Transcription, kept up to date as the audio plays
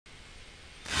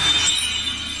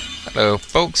Hello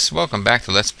folks, welcome back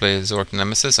to Let's Play Zork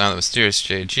Nemesis. I'm the Mysterious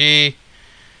JG,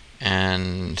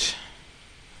 and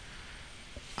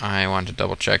I want to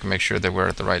double check and make sure that we're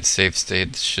at the right save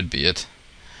state. This should be it.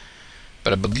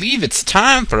 But I believe it's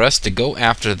time for us to go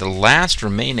after the last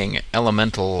remaining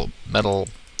elemental metal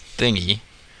thingy.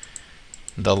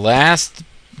 The last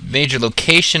major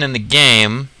location in the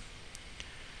game.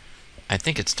 I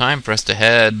think it's time for us to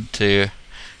head to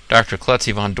Dr.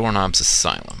 Klutzy von Doorknob's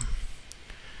Asylum.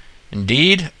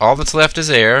 Indeed, all that's left is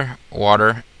air,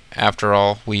 water. After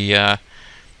all, we have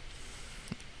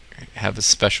a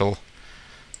special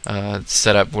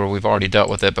setup where we've already dealt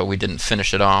with it, but we didn't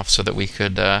finish it off so that we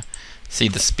could see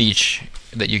the speech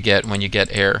that you get when you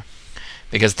get air.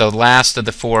 Because the last of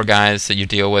the four guys that you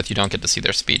deal with, you don't get to see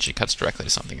their speech. It cuts directly to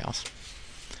something else.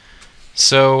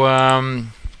 So,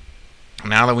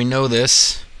 now that we know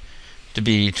this to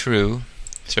be true,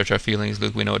 search our feelings,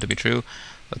 Luke, we know it to be true.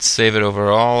 Let's save it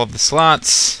over all of the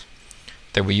slots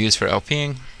that we use for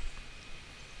LPing,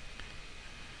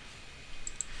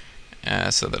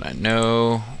 so that I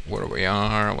know where we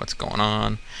are, what's going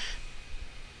on.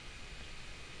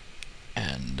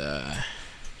 And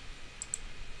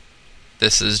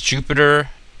this is Jupiter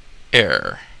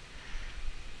Air.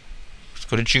 Let's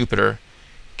go to Jupiter,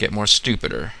 get more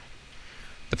stupider.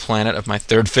 The planet of my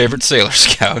third favorite Sailor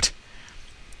Scout.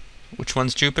 Which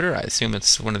one's Jupiter? I assume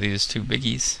it's one of these two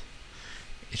biggies.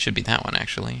 It should be that one,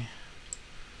 actually.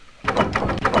 That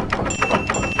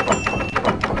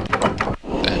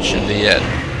should be it.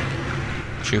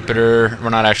 Jupiter. We're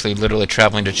not actually literally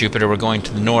traveling to Jupiter. We're going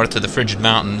to the north, to the Frigid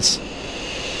Mountains.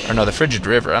 Or no, the Frigid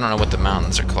River. I don't know what the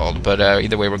mountains are called. But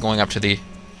either way, we're going up to the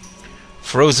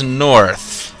Frozen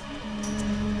North,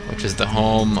 which is the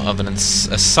home of an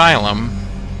asylum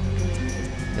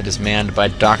that is manned by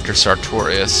Dr.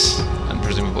 Sartorius and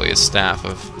presumably his staff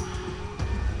of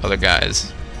other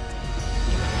guys.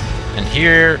 And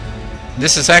here,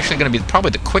 this is actually going to be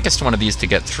probably the quickest one of these to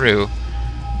get through,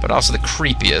 but also the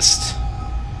creepiest.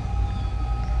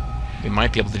 We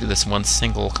might be able to do this in one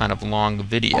single kind of long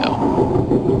video.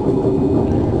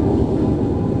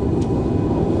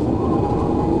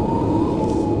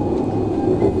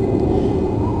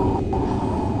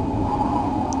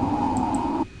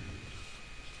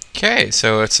 Okay,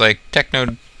 so it's like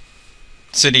Techno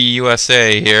City,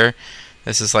 USA here.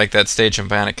 This is like that stage in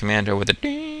Bionic Commando with the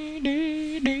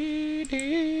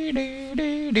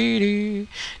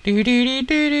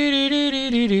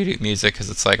music,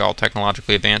 because it's like all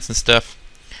technologically advanced and stuff.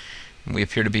 And we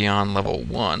appear to be on level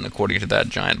 1, according to that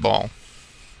giant ball.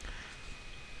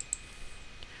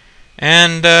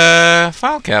 And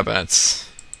file cabinets.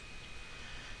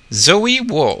 Zoe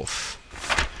Wolf.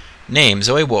 Name,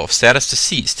 Zoe Wolf. Status,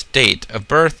 deceased. Date of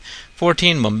birth,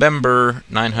 14 November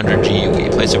 900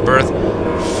 GUE. Place of birth,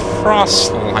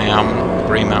 Frostlam,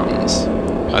 Grey Mountains.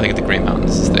 I think the Grey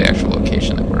Mountains is the actual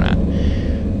location that we're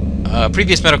at.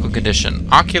 Previous medical condition,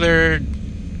 ocular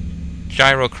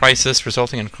gyrocrisis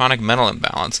resulting in chronic mental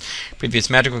imbalance. Previous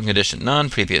medical condition, none.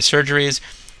 Previous surgeries,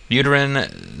 uterine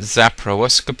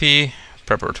zaproscopy,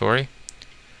 preparatory.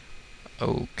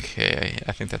 Okay,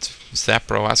 I think that's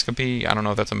zaproscopy. I don't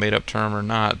know if that's a made-up term or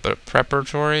not, but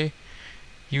preparatory,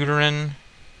 uterine.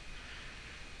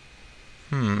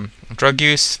 Drug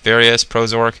use, various,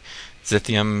 Prozork,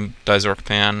 Zithium,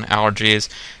 Dizorkpan, allergies,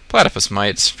 platypus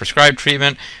mites. Prescribed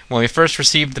treatment. When we first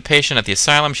received the patient at the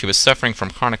asylum, she was suffering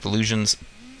from chronic delusions,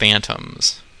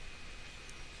 phantoms.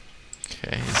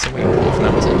 Okay, Zoe Wolf.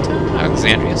 That was it.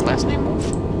 Alexandria's last name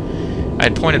Wolf. I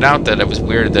had pointed out that it was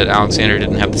weird that Alexandria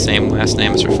didn't have the same last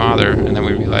name as her father, and then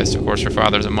we realized, of course, her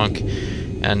father's a monk,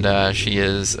 and she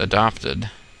is adopted.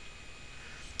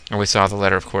 And we saw the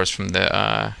letter, of course, from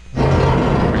the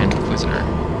Grand Inquisitor.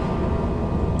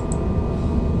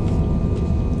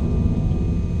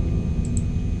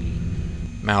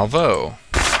 Malvo.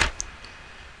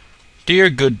 Dear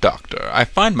good doctor, I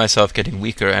find myself getting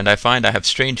weaker, and I find I have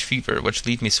strange fever, which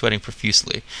leaves me sweating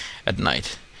profusely at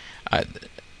night.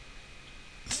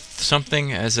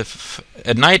 Something as if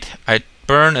at night I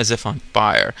burn as if on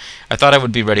fire. I thought I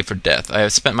would be ready for death. I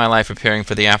have spent my life preparing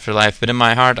for the afterlife, but in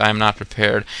my heart I am not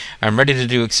prepared. I am ready to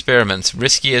do experiments,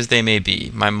 risky as they may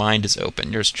be. My mind is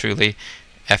open. Yours truly,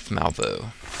 F.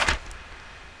 Malvo.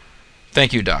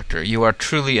 Thank you, doctor. You are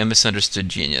truly a misunderstood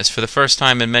genius. For the first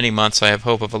time in many months I have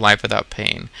hope of a life without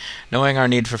pain. Knowing our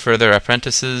need for further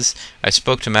apprentices, I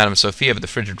spoke to Madame Sophia of the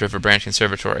Frigid River Branch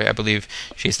Conservatory. I believe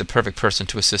she is the perfect person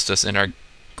to assist us in our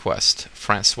quest.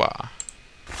 Francois.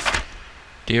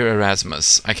 Dear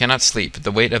Erasmus, I cannot sleep.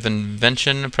 The weight of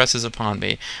invention presses upon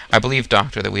me. I believe,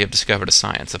 doctor, that we have discovered a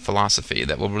science, a philosophy,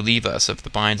 that will relieve us of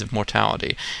the binds of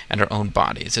mortality and our own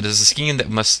bodies. It is a scheme that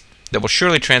must that will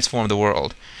surely transform the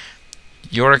world.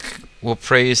 Yorick will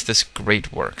praise this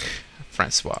great work.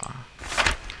 Francois.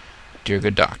 Dear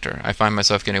good doctor, I find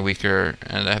myself getting weaker,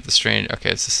 and I have the strange...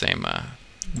 Okay, it's the same.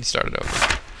 We started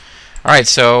over. Alright,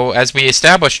 so as we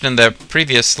established in the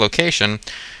previous location,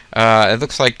 it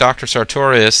looks like Dr.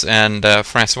 Sartorius and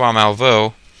Francois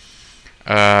Malveaux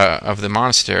of the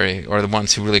monastery, or the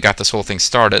ones who really got this whole thing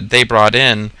started, they brought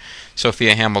in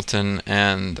Sophia Hamilton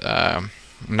and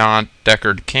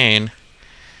non-Deckard Cain,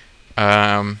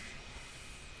 who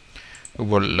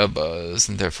were lovers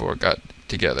and therefore got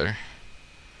together.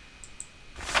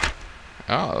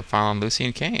 Oh, found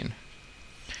Lucien Cain.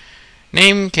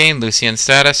 Name, Cain Lucien.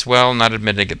 Status, well, not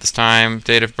admitted at this time.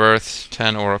 Date of birth,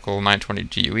 10 Oracle, 920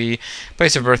 GUE.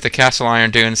 Place of birth, the Castle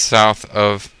Iron Dunes, south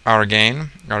of Argain.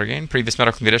 Previous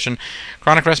medical condition,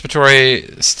 chronic respiratory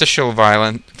stitial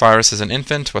virus as an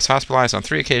infant. Was hospitalized on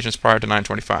 3 occasions prior to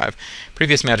 925.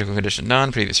 Previous medical condition,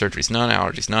 none. Previous surgeries, none.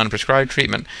 Allergies, none. Prescribed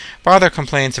treatment. Father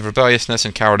complains of rebelliousness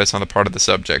and cowardice on the part of the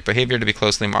subject. Behavior to be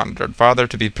closely monitored. Father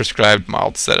to be prescribed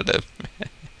mild sedative.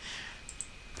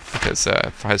 Because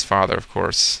his father, of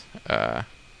course,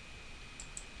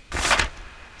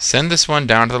 send this one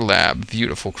down to the lab.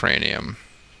 Beautiful cranium.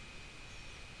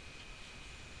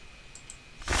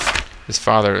 His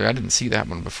father, I didn't see that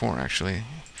one before, actually.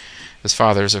 His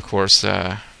father is, of course,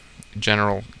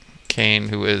 General Cain,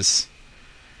 who is,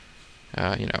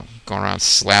 you know, going around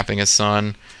slapping his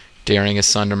son, daring his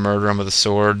son to murder him with a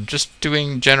sword, just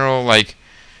doing general, like,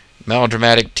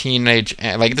 melodramatic teenage,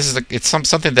 like this is it's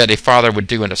something that a father would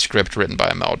do in a script written by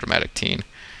a melodramatic teen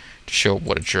to show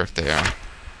what a jerk they are.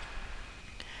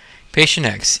 Patient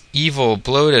X, evil,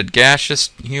 bloated,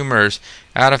 gaseous humors,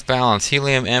 out of balance,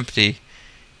 helium empty.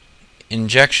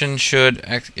 Injection should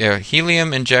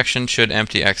helium injection should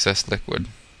empty excess liquid.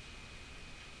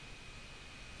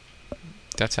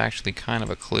 That's actually kind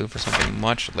of a clue for something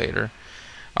much later,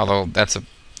 although that's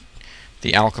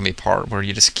the alchemy part, where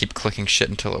you just keep clicking shit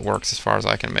until it works, as far as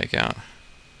I can make out.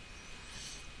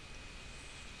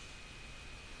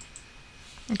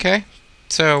 Okay,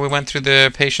 so we went through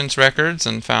the patient's records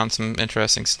and found some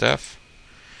interesting stuff.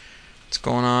 What's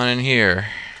going on in here?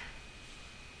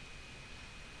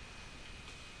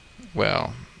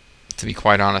 Well, to be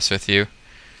quite honest with you,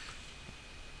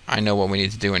 I know what we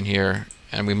need to do in here,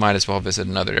 and we might as well visit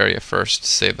another area first to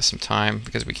save us some time,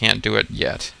 because we can't do it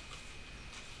yet.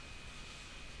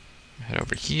 Head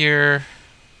over here.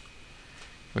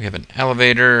 We have an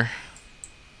elevator.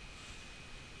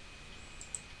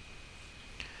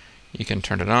 You can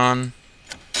turn it on.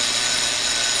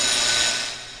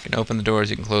 You can open the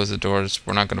doors, you can close the doors.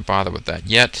 We're not going to bother with that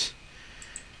yet.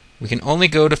 We can only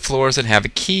go to floors that have a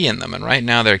key in them, and right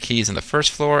now there are keys in the first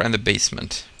floor and the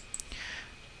basement.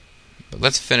 But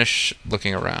let's finish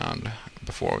looking around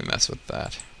before we mess with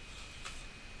that.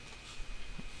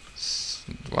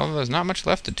 Well, there's not much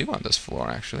left to do on this floor,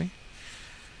 actually.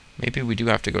 Maybe we do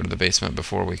have to go to the basement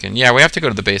before we can... Yeah, we have to go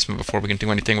to the basement before we can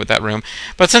do anything with that room.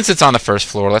 But since it's on the first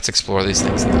floor, let's explore these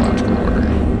things in the logical order.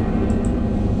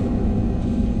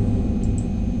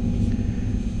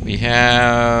 We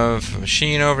have a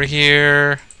machine over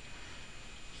here.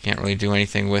 Can't really do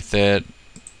anything with it.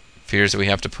 Appears that we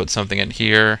have to put something in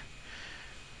here.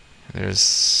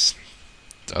 There's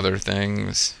other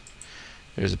things.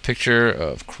 There's a picture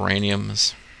of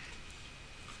craniums.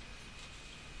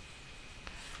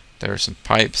 There are some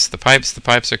pipes. The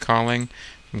pipes are calling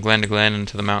from glen to glen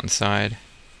into the mountainside.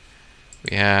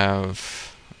 We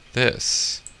have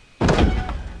this.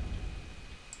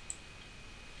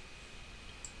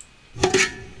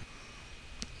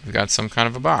 We've got some kind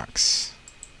of a box.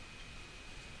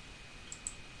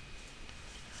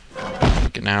 We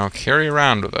can now carry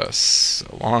around with us,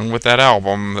 along with that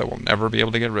album that we'll never be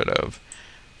able to get rid of.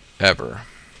 Ever.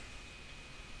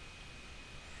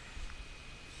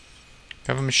 We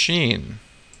have a machine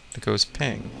that goes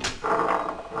ping.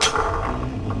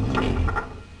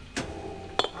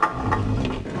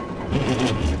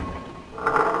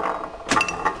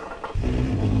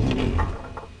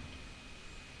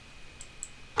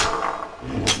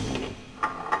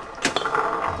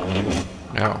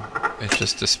 No, it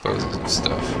just disposes of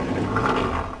stuff.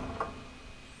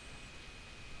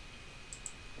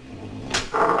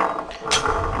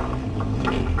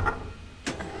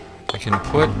 Can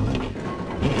put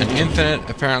an infinite,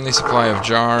 apparently, supply of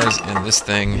jars in this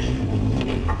thing,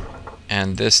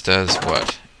 and this does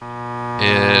what?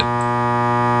 It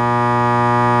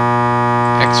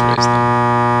X-rays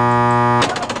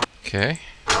them. Okay.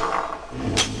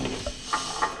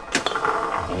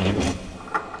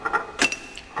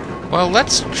 Well,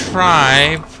 let's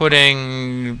try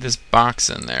putting this box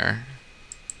in there.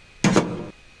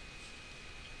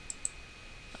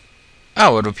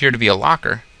 Oh, it would appear to be a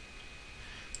locker.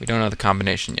 We don't know the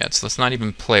combination yet, so let's not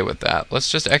even play with that.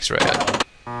 Let's just X-ray it.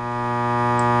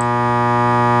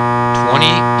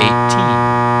 2018.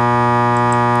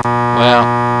 Well,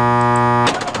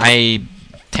 I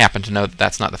happen to know that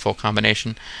that's not the full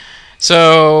combination.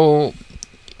 So,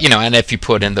 you know, and if you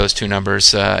put in those two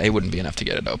numbers, it wouldn't be enough to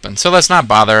get it open. So let's not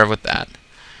bother with that.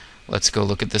 Let's go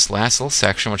look at this last little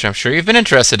section, which I'm sure you've been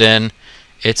interested in.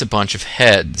 It's a bunch of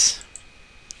heads.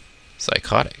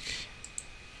 Psychotic.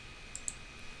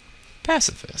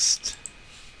 Pacifist.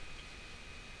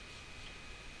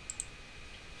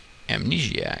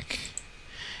 Amnesiac.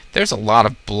 There's a lot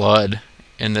of blood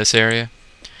in this area.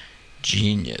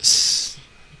 Genius.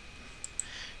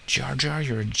 Jar Jar,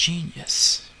 you're a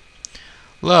genius.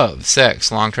 Love,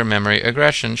 sex, long-term memory,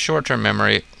 aggression, short-term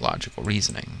memory, logical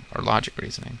reasoning, or logic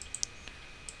reasoning.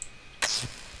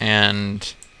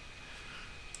 And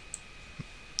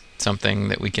something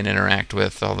that we can interact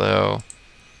with, although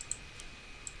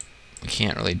we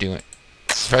can't really do it.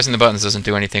 Pressing the buttons doesn't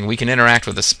do anything. We can interact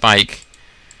with the spike.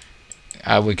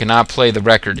 We cannot play the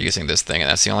record using this thing, and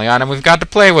that's the only item we've got to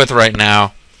play with right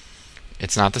now.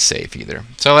 It's not the safe either.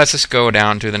 So let's just go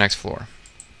down to the next floor.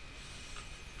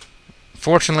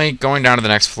 Fortunately, going down to the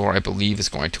next floor, I believe, is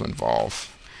going to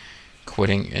involve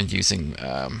quitting and using...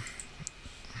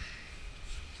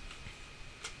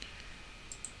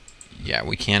 yeah,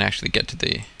 we can't actually get to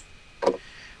the...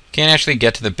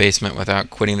 basement without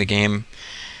quitting the game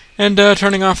and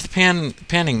turning off the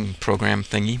panning program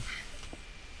thingy.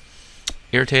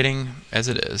 Irritating as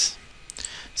it is.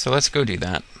 So let's go do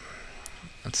that.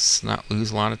 Let's not lose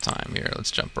a lot of time here.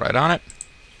 Let's jump right on it.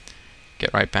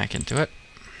 Get right back into it.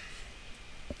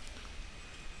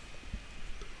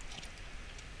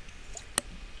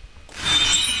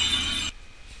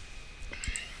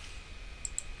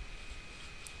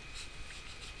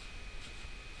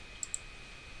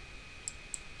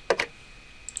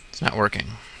 It's not working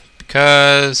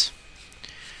because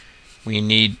we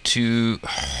need to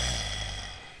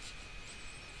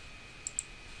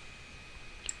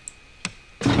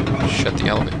shut the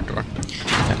elevator door.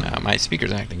 And my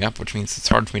speaker's acting up, which means it's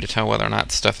hard for me to tell whether or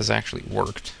not stuff has actually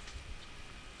worked.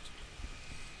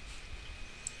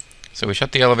 So we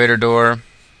shut the elevator door.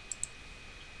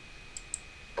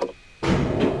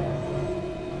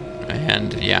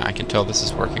 And yeah, I can tell this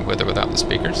is working with or without the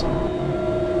speakers.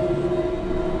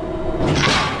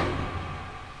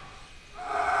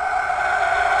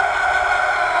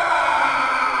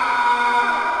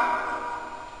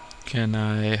 Can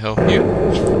I help you?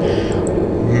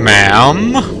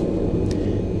 Ma'am?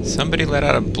 Somebody let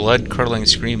out a blood-curdling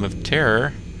scream of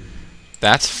terror.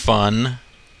 That's fun.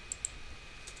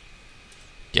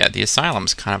 Yeah, the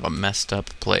asylum's kind of a messed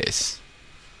up place.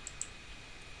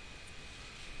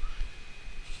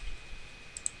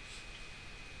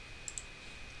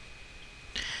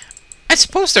 I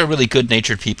suppose there are really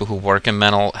good-natured people who work in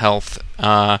mental health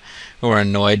who are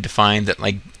annoyed to find that,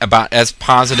 like, about as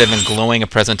positive and glowing a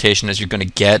presentation as you're going to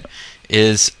get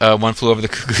is One Flew Over the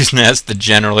Cuckoo's Nest, that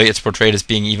generally it's portrayed as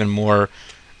being even more,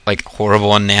 like,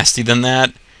 horrible and nasty than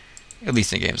that. At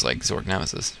least in games like Zork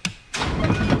Nemesis.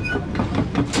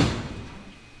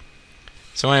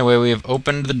 So anyway, we have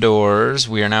opened the doors.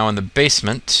 We are now in the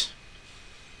basement.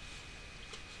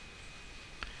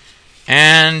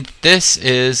 And this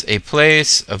is a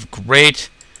place of great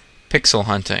pixel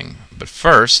hunting. But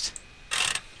first...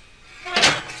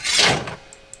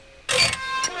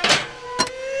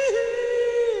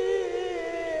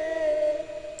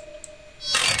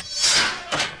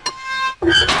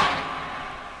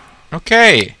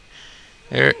 okay.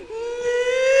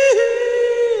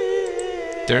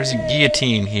 There's a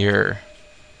guillotine here.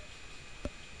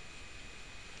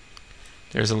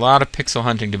 There's a lot of pixel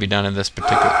hunting to be done in this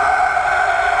particular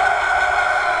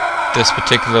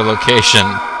location.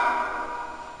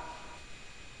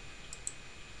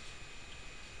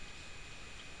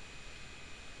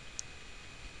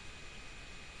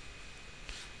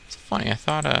 It's funny, I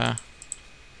thought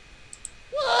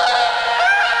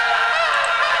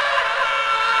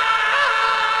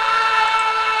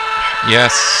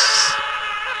yes.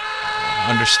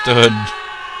 Understood.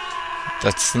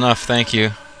 That's enough, thank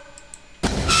you.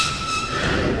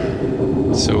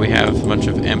 So we have a bunch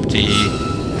of empty...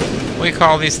 what do you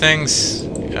call these things?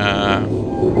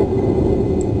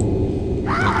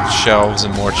 Shelves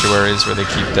and mortuaries where they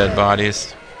keep dead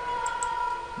bodies.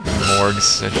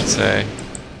 Morgues, I should say.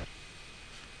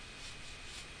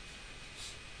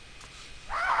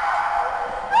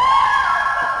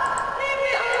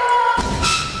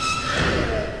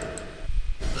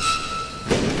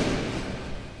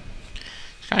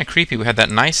 Kind of creepy. We had that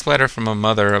nice letter from a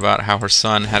mother about how her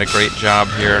son had a great job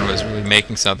here and was really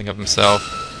making something of himself.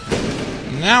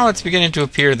 Now it's beginning to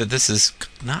appear that this is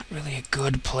not really a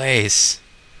good place.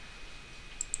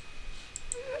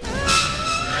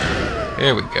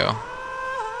 Here we go.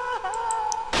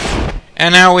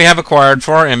 And now we have acquired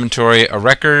for our inventory a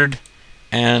record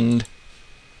and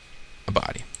a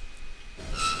body.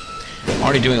 I'm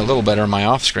already doing a little better on my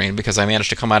off-screen because I managed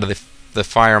to come out of the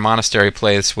fire monastery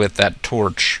place with that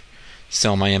torch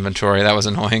still in my inventory. That was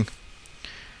annoying.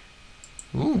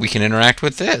 Ooh, we can interact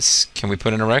with this. Can we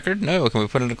put in a record? No. Can we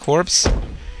put in a corpse?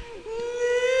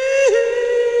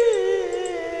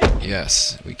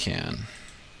 Yes, we can.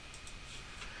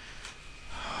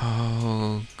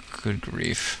 Oh, good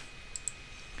grief.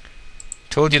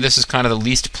 Told you this is kind of the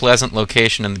least pleasant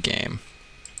location in the game.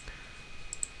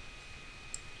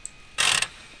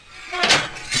 I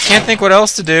can't think what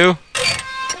else to do.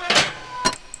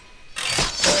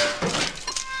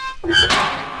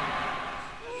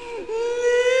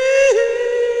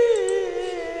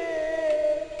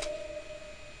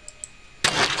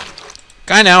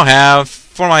 I now have,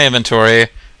 for my inventory,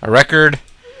 a record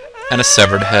and a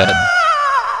severed head.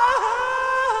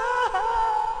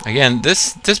 Again,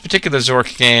 this particular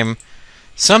Zork game,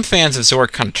 some fans of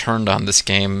Zork kind of turned on this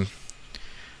game.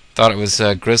 Thought it was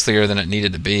grislier than it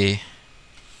needed to be.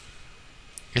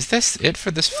 Is this it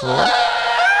for this floor?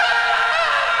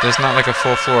 There's not like a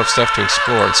full floor of stuff to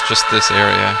explore, it's just this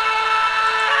area.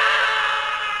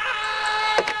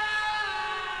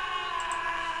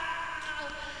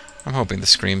 I'm hoping the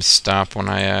screams stop when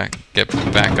I get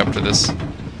back up to this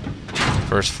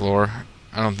first floor.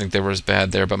 I don't think they were as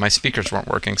bad there, but my speakers weren't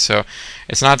working, so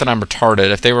it's not that I'm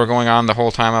retarded. If they were going on the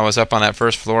whole time I was up on that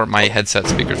first floor, my headset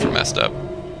speakers were messed up.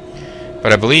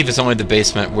 But I believe it's only the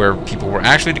basement where people were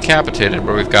actually decapitated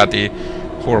where we've got the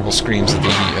horrible screams of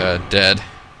the dead.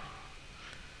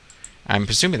 I'm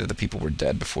presuming that the people were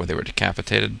dead before they were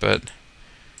decapitated, but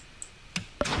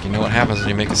you know what happens when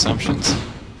you make assumptions.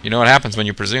 You know what happens when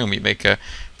you presume. You make a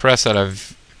press out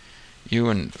of you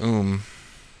and I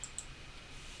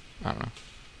don't know.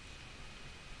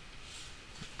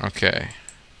 Okay.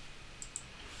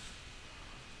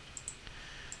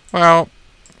 Well,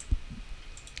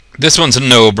 this one's a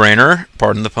no-brainer,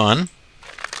 pardon the pun.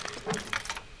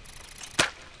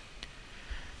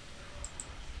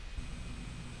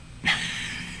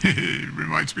 It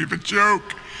reminds me of a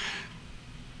joke.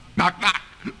 Knock, knock.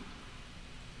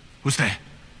 Who's there?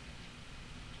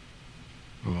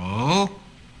 Oh?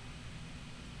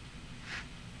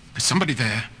 Is somebody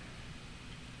there?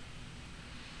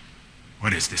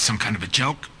 What is this, some kind of a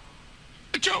joke?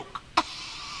 A joke!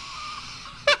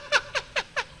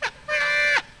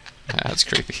 That's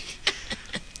creepy.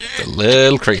 It's a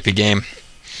little creepy game.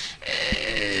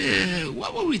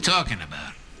 What were we talking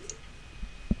about?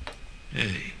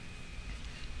 Hey.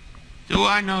 Do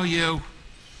I know you?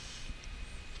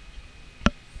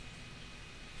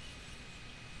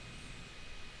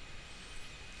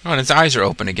 Oh, and its eyes are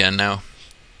open again now.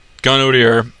 Going over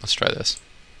here. Let's try this.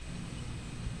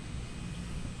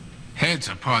 Heads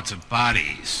are parts of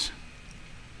bodies.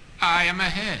 I am a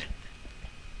head.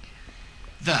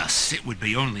 Thus, it would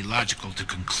be only logical to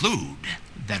conclude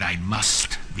that I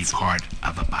must be part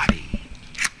of a body.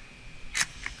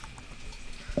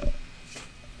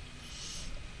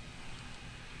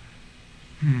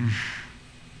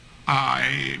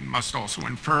 I must also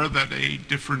infer that a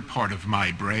different part of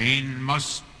my brain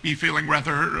must be feeling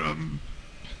rather,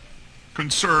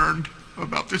 concerned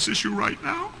about this issue right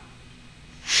now.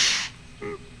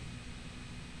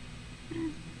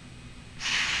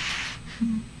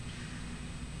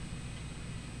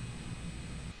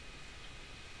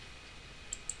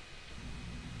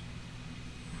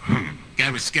 Guy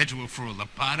was scheduled for a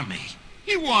lobotomy.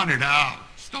 He wanted out.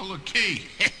 Stole a key.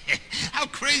 How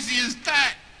crazy is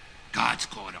that? God's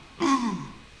caught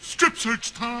him. Strip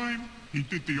search time. He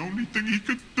did the only thing he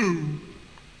could do.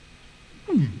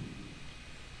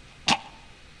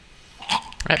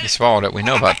 Right, he swallowed it. We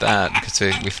know about that because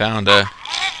we found a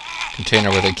container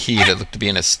with a key that looked to be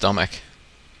in his stomach.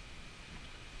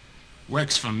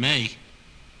 Works for me.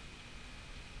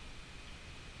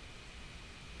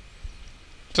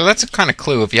 So that's a kind of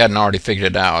clue if you hadn't already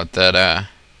figured it out that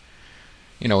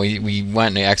you know, we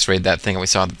went and x-rayed that thing and we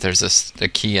saw that there's a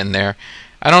key in there.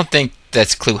 I don't think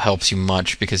that clue helps you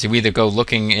much because you either go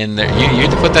looking in there, you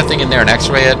either put that thing in there and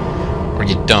x-ray it, or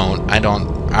you don't.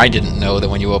 I didn't know that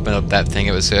when you open up that thing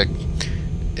it was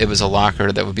a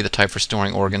locker that would be the type for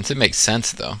storing organs. It makes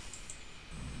sense though.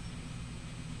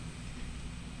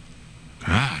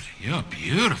 God, you're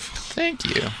beautiful.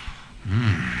 Thank you.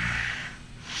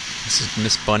 This is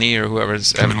Miss Bunny or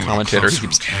whoever's a commentator. Closer,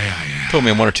 Keeps okay? told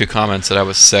me in 1 or 2 comments that I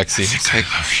was sexy. I think I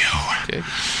love you. Okay.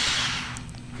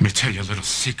 Let me tell you a little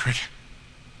secret.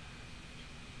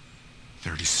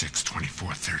 36,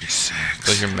 24, 36.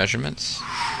 Those are your measurements?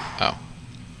 Oh.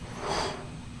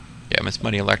 Yeah, Miss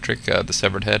Bunny Electric, the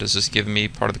severed head, has just given me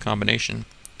part of the combination.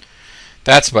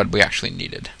 That's what we actually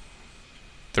needed.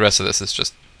 The rest of this is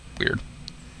just weird.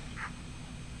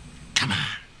 Come on.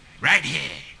 Right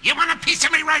here. You want a piece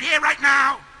of me right here, right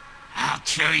now? I'll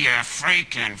chew your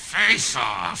freaking face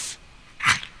off.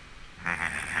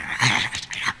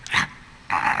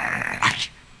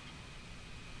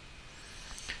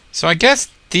 So I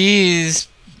guess these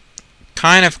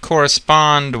kind of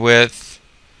correspond with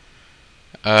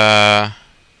what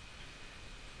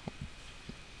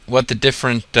the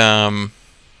different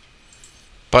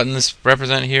buttons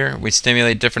represent here. We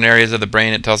stimulate different areas of the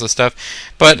brain, it tells us stuff.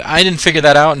 But I didn't figure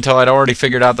that out until I'd already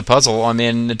figured out the puzzle. I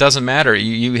mean, it doesn't matter.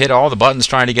 You hit all the buttons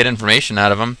trying to get information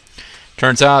out of them.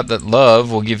 Turns out that love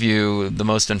will give you the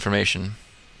most information.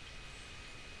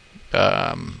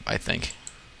 I think.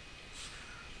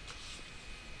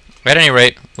 At any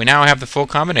rate, we now have the full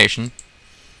combination.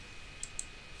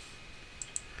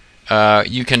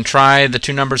 You can try the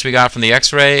 2 numbers we got from the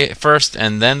X-ray first,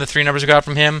 and then the 3 numbers we got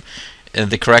from him.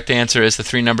 The correct answer is the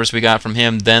 3 numbers we got from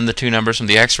him, then the 2 numbers from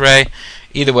the X-ray.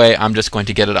 Either way, I'm just going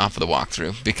to get it off of the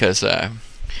walkthrough, because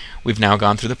we've now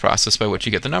gone through the process by which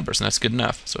you get the numbers, and that's good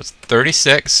enough. So it's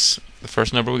 36, the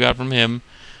first number we got from him,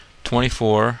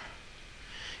 24.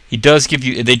 He does give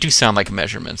you, they do sound like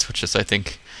measurements, which is, I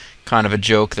think, kind of a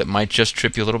joke that might just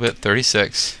trip you a little bit.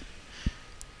 36,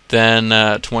 then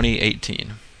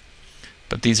 2018.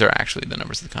 But these are actually the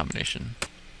numbers of the combination.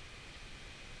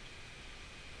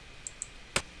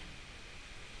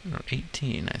 Or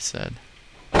 18, I said.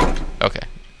 Okay.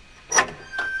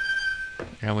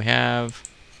 Now we have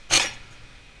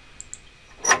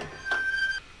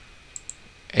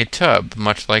a tub,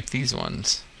 much like these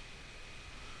ones.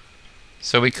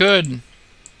 So we could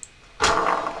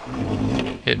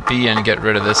hit B and get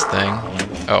rid of this thing.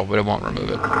 Oh, but it won't remove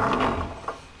it.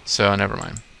 So, never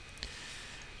mind.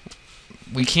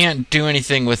 We can't do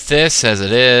anything with this as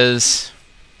it is.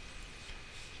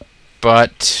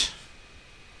 But...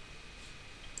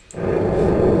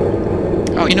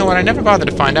 oh, you know what? I never bothered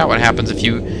to find out what happens if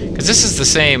you... because this is the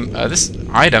same... this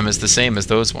item is the same as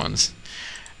those ones.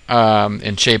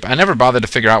 In shape. I never bothered to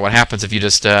figure out what happens if you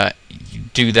just you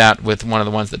do that with one of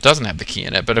the ones that doesn't have the key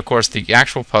in it. But of course, the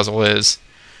actual puzzle is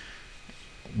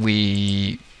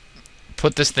we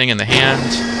put this thing in the hand.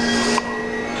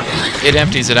 It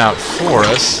empties it out for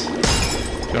us.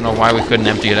 Don't know why we couldn't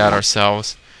empty it out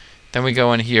ourselves. Then we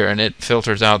go in here and it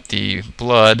filters out the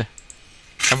blood,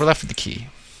 and we're left with the key.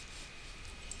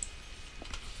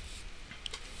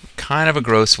 Kind of a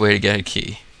gross way to get a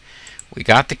key. We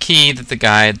got the key that the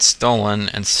guy had stolen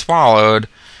and swallowed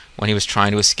when he was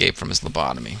trying to escape from his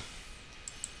lobotomy.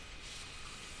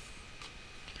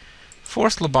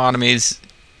 Forced lobotomies,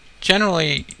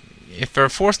 generally, if there are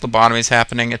forced lobotomies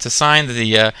happening, it's a sign that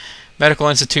the medical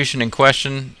institution in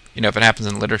question, you know, if it happens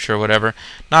in literature or whatever,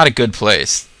 not a good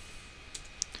place.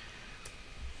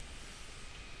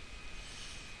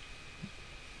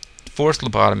 Forced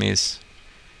lobotomies,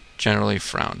 generally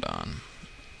frowned on.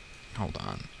 Hold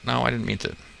on. No, I didn't mean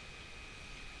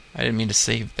to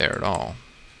save there at all.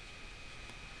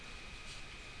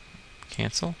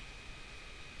 Cancel.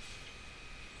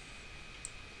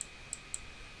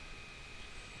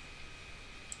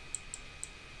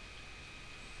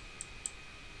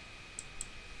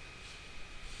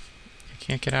 I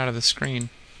can't get out of the screen.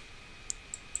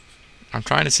 I'm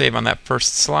trying to save on that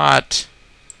first slot.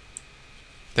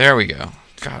 There we go.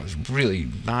 God, I was really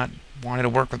not wanting to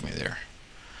work with me there.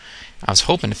 I was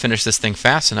hoping to finish this thing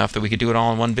fast enough that we could do it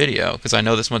all in one video, because I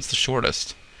know this one's the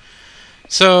shortest.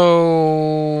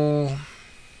 So...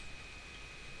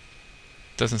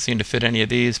 doesn't seem to fit any of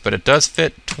these, but it does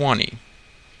fit 20.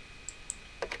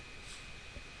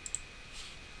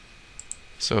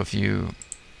 So if you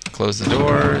close the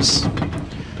doors...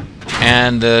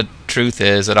 and the truth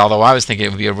is that although I was thinking it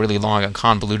would be a really long and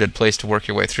convoluted place to work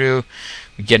your way through,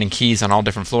 getting keys on all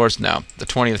different floors, no. The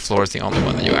 20th floor is the only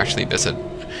one that you actually visit,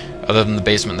 other than the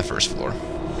basement and the first floor.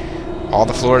 All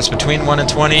the floors between 1 and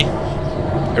 20,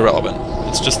 irrelevant.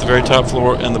 It's just the very top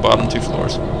floor and the bottom 2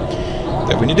 floors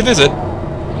that we need to visit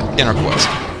in our quest.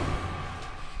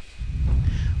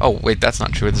 Oh, wait, that's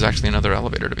not true. There's actually another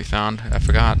elevator to be found. I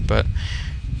forgot, but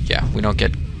yeah, we don't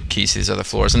get keys to these other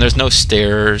floors. And there's no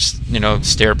stairs, you know,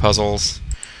 stair puzzles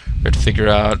We have to figure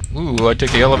out, ooh, I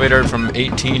take the elevator from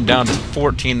 18 down to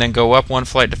 14, then go up one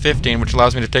flight to 15, which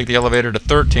allows me to take the elevator to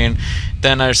 13.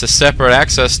 Then there's a separate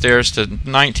access stairs to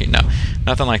 19. No,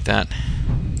 nothing like that.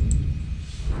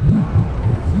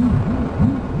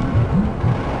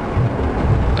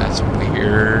 That's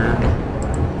weird.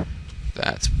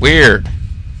 That's weird.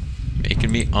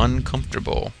 Making me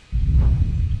uncomfortable.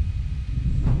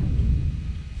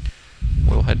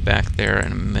 We'll head back there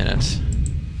in a minute.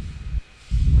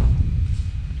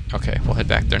 Okay, we'll head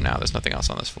back there now. There's nothing else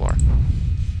on this floor.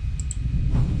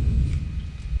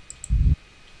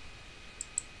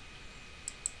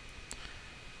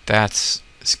 That's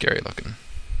scary looking.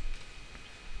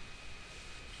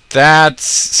 That's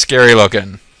scary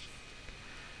looking.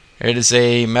 It is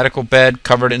a medical bed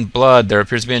covered in blood. There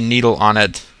appears to be a needle on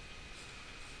it.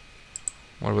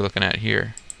 What are we looking at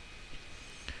here?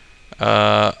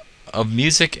 Of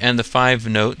music and the 5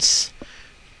 notes,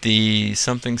 the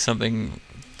something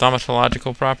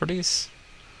thaumatological properties.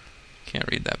 Can't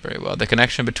read that very well. The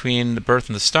connection between the birth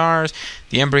and the stars,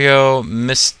 the embryo,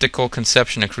 mystical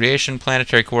conception and creation,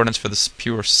 planetary coordinates for the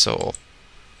pure soul.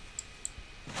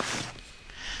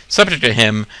 Subject to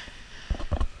him,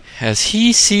 as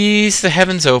he sees the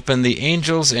heavens open, the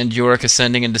angels and York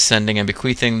ascending and descending, and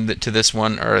bequeathing to this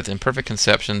one earth in perfect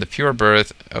conception the pure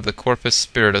birth of the corpus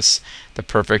spiritus, the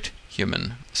perfect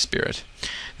human spirit.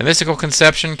 The mystical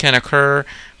conception can occur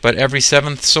but every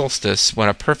 7th solstice, when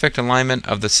a perfect alignment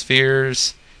of the sphere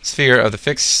of the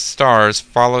fixed stars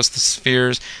follows the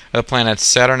spheres of the planets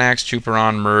Saturnax,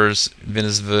 Chuperon, Mers,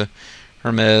 Venus,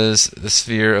 Hermes, the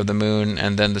sphere of the moon,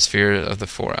 and then the sphere of the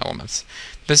 4 elements.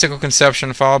 Mystical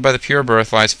conception followed by the pure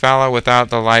birth lies fallow without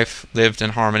the life lived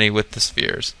in harmony with the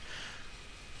spheres.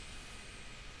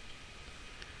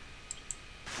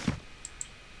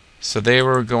 So they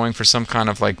were going for some kind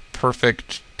of like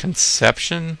perfect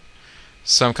conception,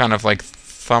 some kind of like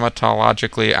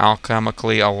thaumatologically,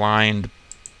 alchemically aligned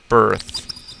birth.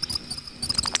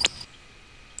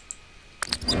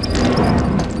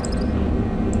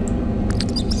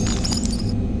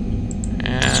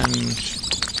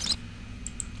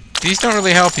 These don't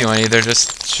really help you any, they're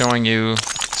just showing you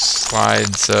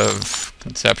slides of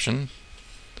conception.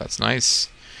 That's nice.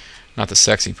 Not the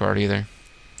sexy part either.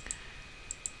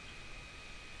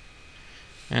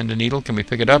 And a needle, can we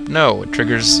pick it up? No, it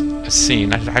triggers a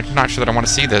scene. I'm not sure that I want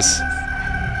to see this.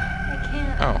 I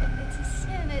can't. Oh. It's a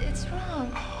sin. It's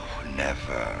wrong. Oh,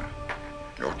 never.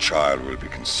 Your child will be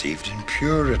conceived in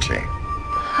purity.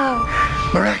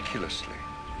 How? Miraculously.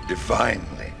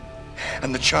 Divinely.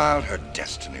 And the child, her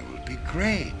destiny will be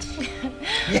great.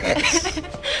 Yes.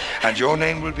 And your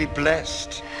name will be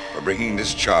blessed for bringing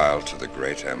this child to the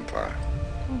great empire.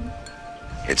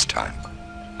 It's time.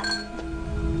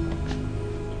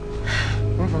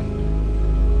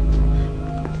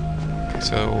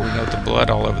 So we know what the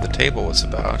blood all over the table was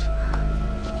about.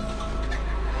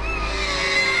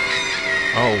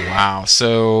 Oh, wow.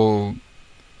 So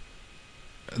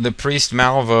the priest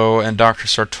Malvo and Dr.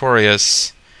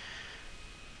 Sartorius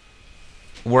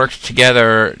worked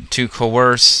together to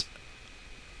coerce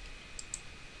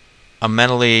a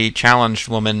mentally challenged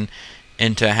woman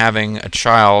into having a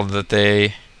child that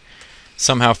they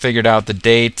somehow figured out the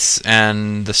dates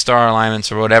and the star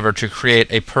alignments or whatever to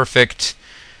create a perfect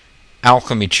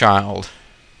alchemy child.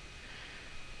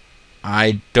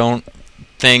 I don't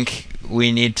think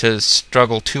we need to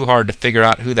struggle too hard to figure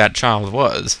out who that child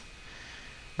was.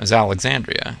 It was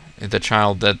Alexandria, the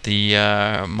child that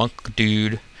the monk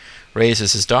dude raised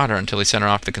as his daughter until he sent her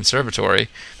off to the conservatory,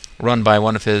 run by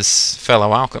one of his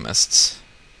fellow alchemists.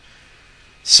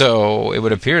 So it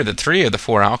would appear that 3 of the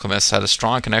 4 alchemists had a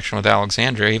strong connection with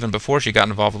Alexandria even before she got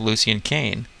involved with Lucy and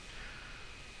Cain.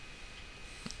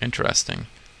 Interesting.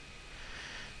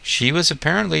 She was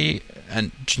apparently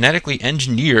genetically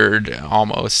engineered,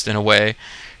 almost, in a way,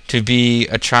 to be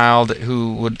a child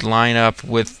who would line up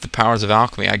with the powers of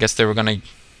alchemy. I guess they were going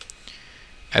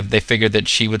to... They figured that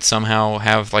she would somehow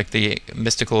have like the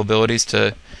mystical abilities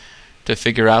to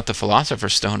figure out the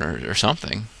Philosopher's Stone or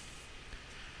something.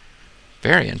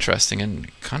 Very interesting and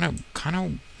kind of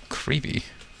creepy.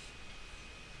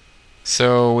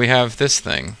 So we have this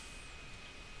thing.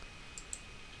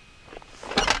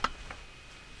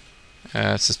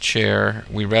 It's a chair.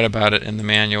 We read about it in the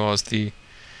manual as the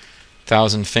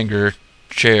 1,000-finger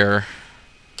chair.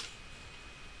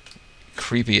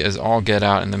 Creepy as all get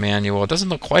out in the manual. It doesn't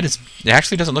look quite as... It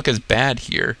actually doesn't look as bad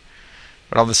here.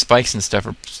 But all the spikes and stuff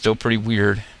are still pretty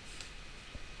weird.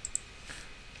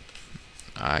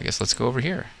 I guess let's go over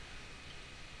here.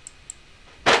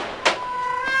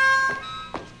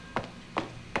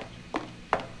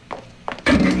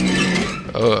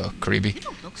 Ugh, creepy. You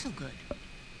don't know look so good.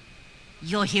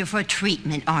 You're here for a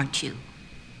treatment, aren't you?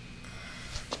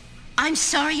 I'm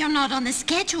sorry you're not on the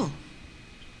schedule.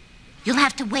 You'll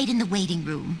have to wait in the waiting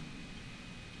room.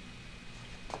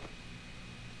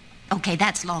 Okay,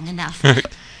 that's long enough.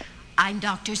 I'm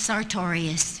Dr.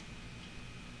 Sartorius.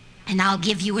 And I'll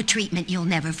give you a treatment you'll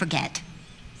never forget.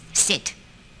 Sit.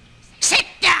 Sit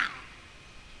down!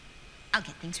 I'll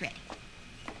get things ready.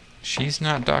 She's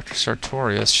not Dr.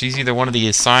 Sartorius. She's either one of the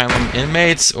asylum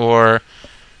inmates or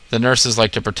the nurses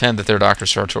like to pretend that they're Dr.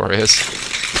 Sartorius.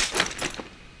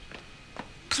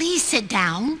 Please sit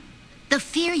down. The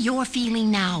fear you're feeling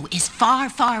now is far,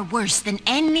 far worse than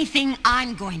anything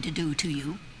I'm going to do to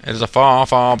you. It is a far,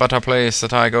 far better place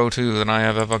that I go to than I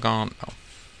have ever gone. Oh.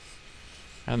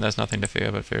 And there's nothing to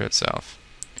fear but fear itself.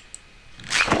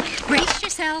 Brace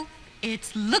yourself.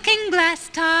 It's looking glass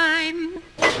time.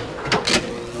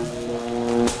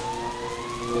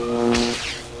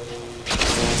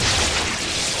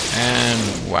 And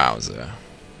wowza.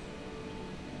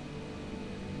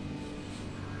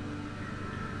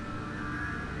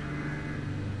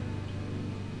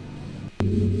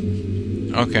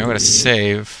 Okay, I'm gonna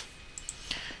save.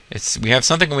 We have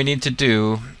something we need to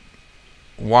do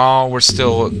while we're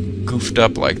still goofed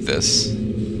up like this.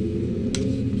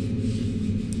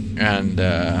 And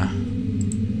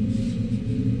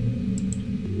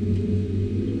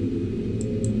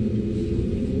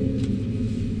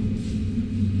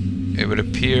it would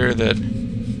appear that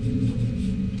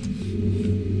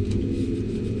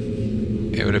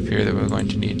we're going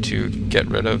to need to get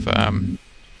rid of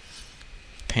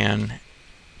pan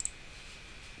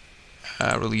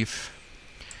relief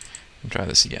and try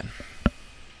this again.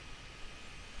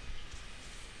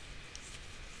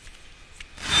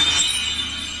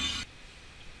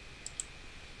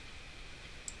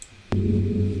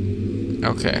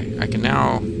 Okay, I can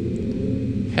now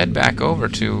head back over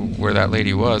to where that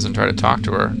lady was and try to talk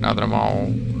to her now that I'm all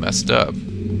messed up.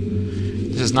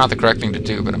 This is not the correct thing to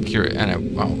do, but I'm curious, and it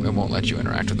won't let you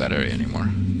interact with that area anymore.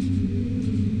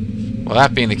 Well,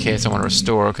 that being the case, I want to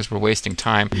restore because we're wasting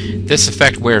time. This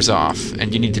effect wears off,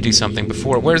 and you need to do something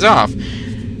before it wears off.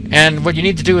 And what you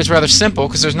need to do is rather simple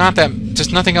because there's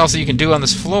nothing else that you can do on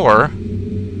this floor.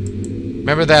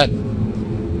 Remember that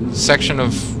section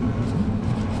of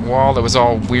wall that was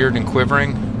all weird and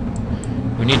quivering?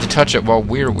 We need to touch it while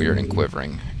we're weird and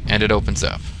quivering, and it opens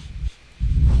up.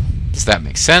 Does that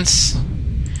make sense?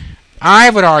 I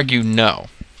would argue no.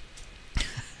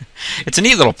 It's a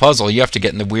neat little puzzle. You have to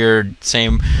get in the weird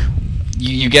same...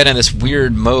 You get in this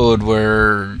weird mode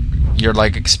where you're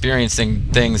like experiencing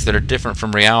things that are different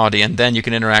from reality, and then you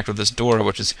can interact with this door,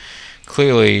 which is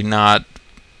clearly not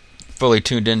fully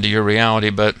tuned into your reality,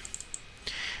 but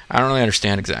I don't really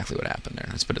understand exactly what happened there.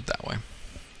 Let's put it that way.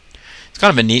 It's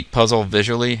kind of a neat puzzle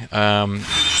visually.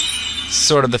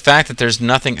 Sort of the fact that there's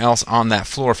nothing else on that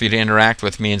floor for you to interact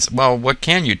with means, well, what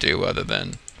can you do other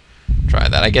than try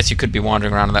that? I guess you could be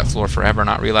wandering around on that floor forever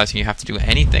not realizing you have to do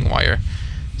anything while you're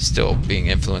still being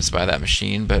influenced by that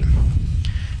machine. But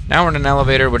now we're in an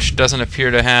elevator which doesn't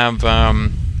appear to have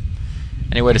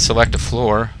any way to select a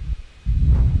floor.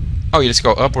 Oh, you just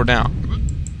go up or down.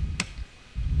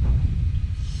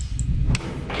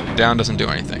 Down doesn't do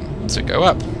anything, so go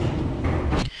up.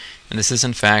 And this is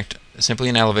in fact simply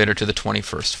an elevator to the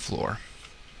 21st floor.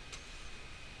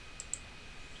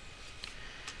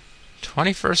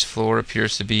 21st floor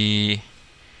appears to be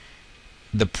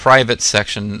the private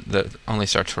section that only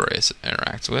Sartorius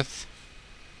interacts with.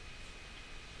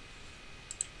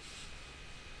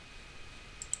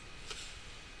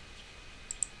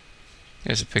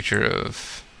 Here's a picture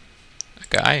of a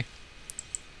guy.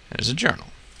 There's a journal.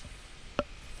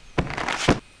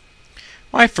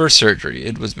 My first surgery,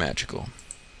 it was magical.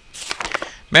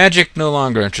 Magic no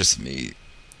longer interests me.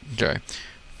 Sorry.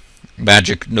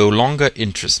 Magic no longer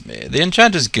interests me. The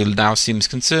Enchanters Guild now seems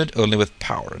concerned only with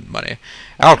power and money.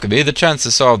 Alchemy, the chance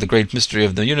to solve the great mystery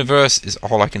of the universe, is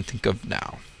all I can think of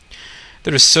now.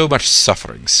 There is so much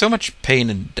suffering, so much pain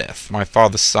and death. My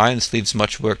father's science leaves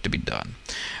much work to be done.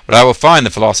 But I will find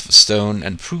the Philosopher's Stone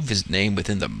and prove his name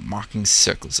within the mocking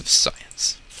circles of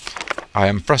science. I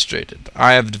am frustrated.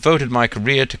 I have devoted my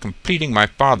career to completing my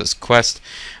father's quest,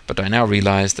 but I now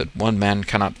realize that one man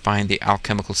cannot find the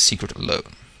alchemical secret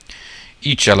alone.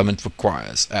 Each element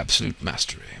requires absolute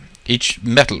mastery. Each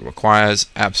metal requires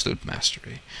absolute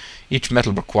mastery. Each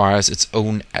metal requires its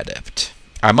own adept.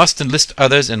 I must enlist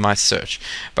others in my search,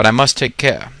 but I must take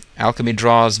care. Alchemy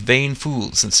draws vain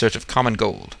fools in search of common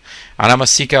gold, and I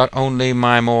must seek out only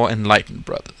my more enlightened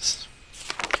brothers.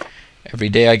 Every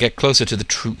day I get closer to the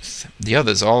truth. The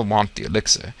others all want the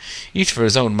elixir, each for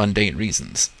his own mundane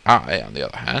reasons. I, on the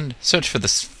other hand, search for the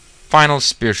final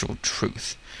spiritual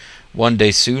truth. One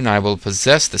day soon I will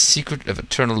possess the secret of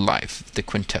eternal life, the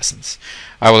quintessence.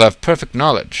 I will have perfect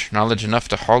knowledge enough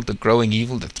to halt the growing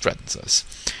evil that threatens us.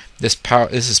 This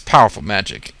is powerful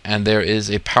magic, and there is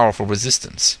a powerful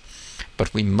resistance.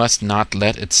 But we must not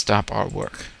let it stop our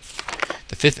work.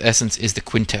 The fifth essence is the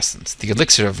quintessence, the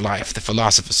elixir of life, the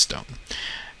philosopher's stone.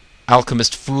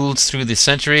 Alchemist fools through the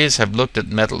centuries have looked at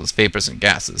metals, vapors, and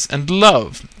gases, and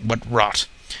love, what rot!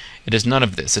 It is none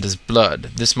of this, it is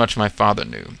blood. This much my father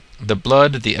knew. The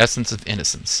blood, the essence of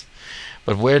innocence.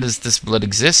 But where does this blood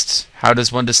exist? How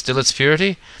does one distill its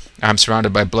purity? I am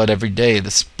surrounded by blood every day, the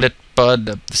spilt blood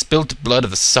of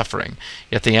the suffering,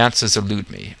 yet the answers elude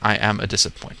me. I am a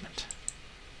disappointment.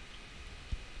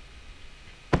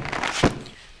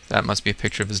 That must be a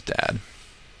picture of his dad.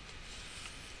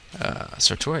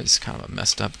 Sartori is kind of a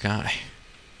messed up guy.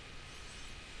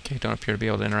 Okay, don't appear to be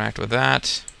able to interact with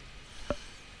that.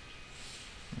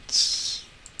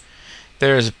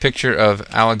 There's a picture of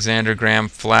Alexander Graham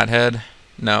Flathead.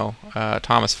 No,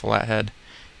 Thomas Flathead.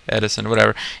 Edison,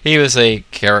 whatever. He was a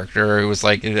character who was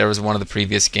like, there was one of the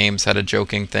previous games had a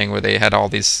joking thing where they had all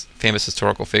these famous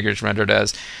historical figures rendered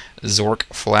as Zork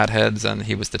Flatheads, and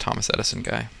he was the Thomas Edison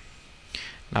guy.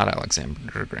 Not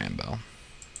Alexander Graham Bell.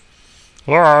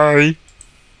 Hi!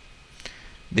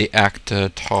 The actor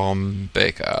Tom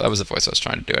Baker. That was the voice I was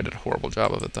trying to do. I did a horrible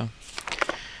job of it, though.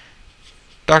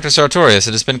 Dr. Sartorius,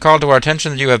 it has been called to our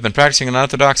attention that you have been practicing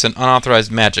unorthodox and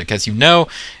unauthorized magic. As you know,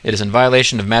 it is in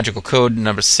violation of Magical Code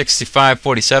number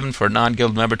 6547 for a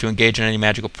non-guild member to engage in any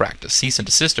magical practice. Cease and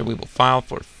desist, or we will file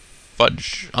for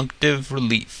fudge-unctive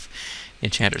relief.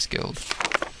 Enchanters Guild.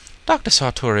 Dr.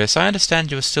 Sartorius, I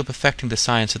understand you are still perfecting the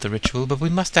science of the ritual, but we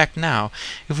must act now.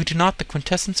 If we do not, the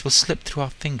quintessence will slip through our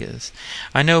fingers.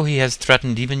 I know he has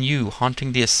threatened even you,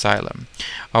 haunting the asylum.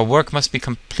 Our work must be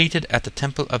completed at the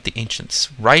Temple of the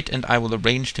Ancients. Write, and I will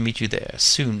arrange to meet you there.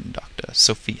 Soon, Dr.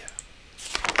 Sophia.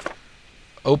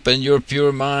 Open your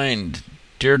pure mind.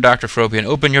 Dear Dr. Frobian,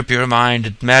 open your pure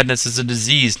mind. Madness is a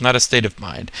disease, not a state of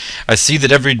mind. I see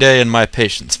that every day in my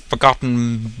patients,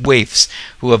 forgotten waifs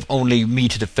who have only me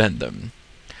to defend them.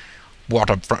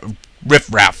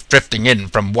 Riff-raff drifting in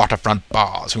from waterfront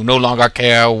bars, who no longer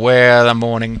care where the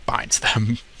morning finds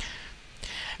them.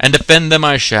 And defend them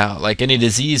I shall. Like any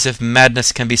disease, if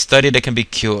madness can be studied, it can be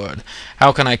cured.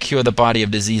 How can I cure the body of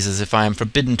diseases if I am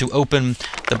forbidden to open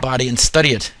the body and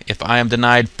study it? If I am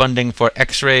denied funding for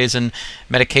x-rays and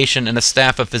medication and a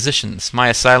staff of physicians? My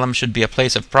asylum should be a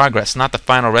place of progress, not the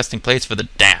final resting place for the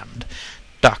damned.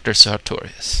 Dr.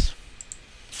 Sartorius.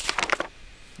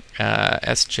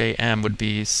 SJM would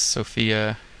be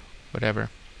Sophia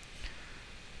whatever.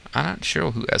 I'm not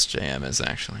sure who SJM is,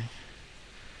 actually.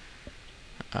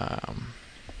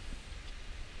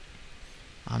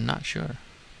 I'm not sure.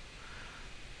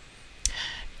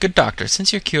 Good doctor,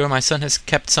 since your cure, my son has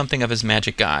kept something of his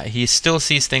magic eye. He still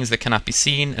sees things that cannot be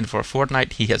seen, and for a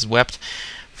fortnight he has wept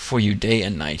for you day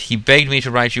and night. He begged me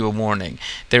to write you a warning.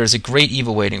 There is a great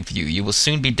evil waiting for you. You will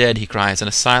soon be dead, he cries,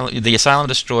 and the asylum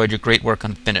destroyed, your great work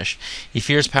unfinished. He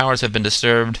fears powers have been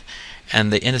disturbed,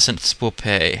 and the innocents will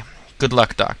pay. Good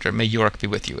luck, doctor. May York be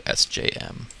with you,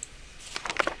 SJM.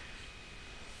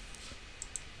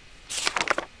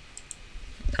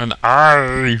 And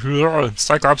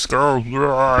Cyclops girl,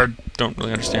 I don't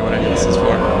really understand what any of this is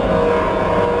for.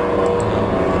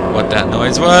 What that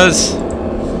noise was.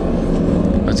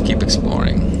 Let's keep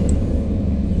exploring.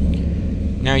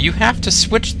 Now you have to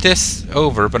switch this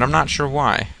over, but I'm not sure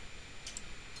why.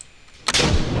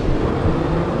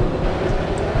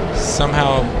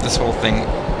 Somehow this whole thing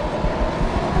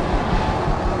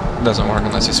doesn't work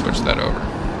unless you switch that over.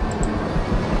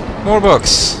 More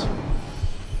books.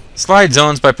 Slide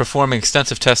zones by performing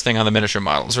extensive testing on the miniature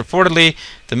models. Reportedly,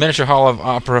 the miniature hall of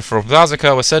opera for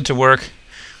Blazica was said to work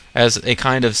as a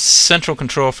kind of central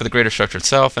control for the greater structure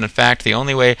itself, and in fact, the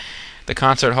only way the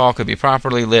concert hall could be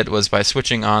properly lit was by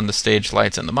switching on the stage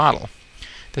lights in the model.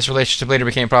 This relationship later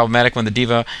became problematic when the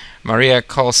diva Maria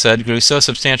Colsed grew so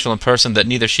substantial in person that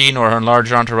neither she nor her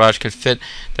large entourage could fit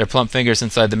their plump fingers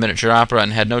inside the miniature opera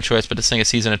and had no choice but to sing a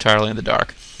season entirely in the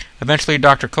dark. Eventually,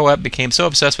 Dr. Coep became so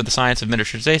obsessed with the science of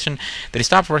miniaturization that he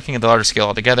stopped working at the larger scale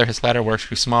altogether. His latter works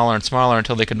grew smaller and smaller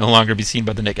until they could no longer be seen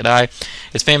by the naked eye.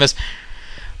 His famous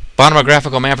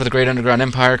bottomographical map of the great underground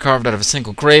empire carved out of a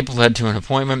single grape led to an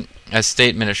appointment as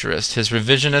state miniaturist. His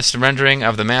revisionist rendering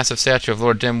of the massive statue of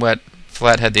Lord Dimwit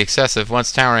Flathead the Excessive,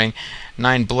 once towering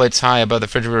 9 bloits high above the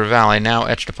Frigid River Valley, now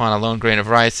etched upon a lone grain of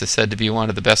rice, is said to be one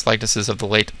of the best likenesses of the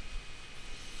late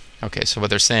Okay, so what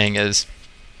they're saying is,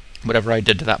 whatever I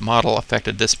did to that model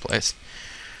affected this place.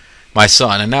 My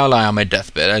son, I now lie on my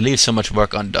deathbed. I leave so much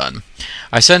work undone.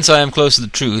 I sense I am close to the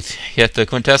truth, yet the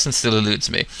quintessence still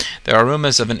eludes me. There are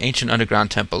rumors of an ancient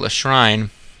underground temple, a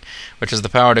shrine which has the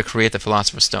power to create the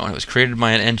Philosopher's Stone. It was created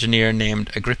by an engineer named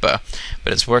Agrippa,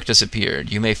 but its work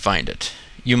disappeared. You may find it.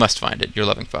 You must find it, your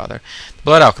loving father. The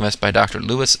Blood Alchemist by Dr.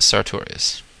 Louis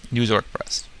Sartorius. New Zork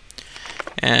Press.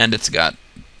 And it's got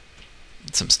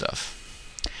some stuff.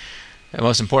 The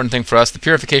most important thing for us, the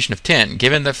purification of tin.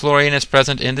 Given that fluorine is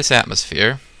present in this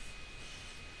atmosphere,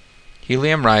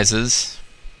 helium rises,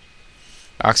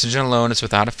 oxygen alone is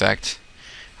without effect,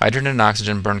 hydrogen and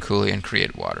oxygen burn coolly and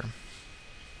create water.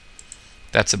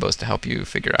 That's supposed to help you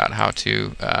figure out how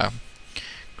to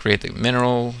create the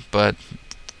mineral, but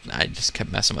I just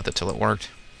kept messing with it till it worked.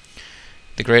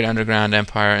 The Great Underground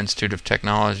Empire Institute of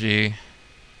Technology.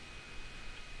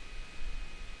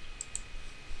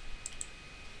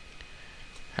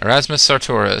 Erasmus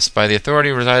Sartorius, by the authority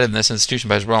resided in this institution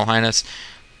by His Royal Highness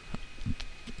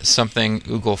something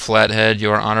Ugal Flathead,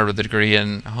 you are honored with a degree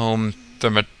in home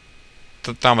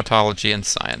thaumatology and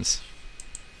science.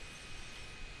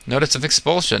 Notice of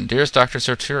expulsion. Dearest Dr.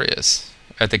 Sartorius,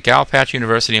 at the Galpatch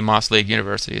University and Moss League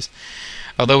Universities.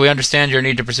 Although we understand your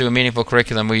need to pursue a meaningful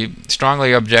curriculum, we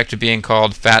strongly object to being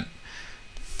called fat,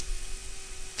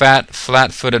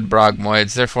 flat-footed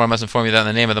brogmoids. Therefore, I must inform you that in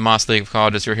the name of the Moss League of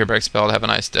Colleges, you're hereby expelled. Have a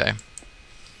nice day.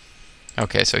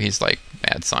 Okay, so he's like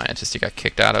mad scientist. He got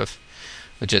kicked out of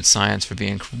legit science for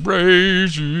being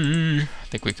crazy. I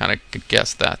think we kind of could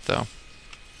guess that, though.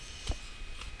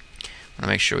 I want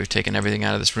to make sure we've taken everything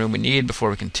out of this room we need before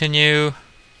we continue.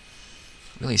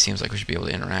 Really seems like we should be able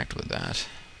to interact with that.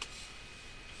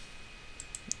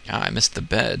 Ah, I missed the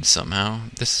bed somehow.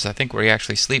 This is, I think, where he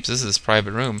actually sleeps. This is his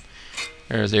private room.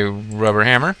 There's a rubber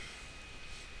hammer.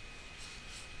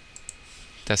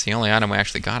 That's the only item we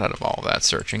actually got out of all of that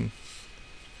searching.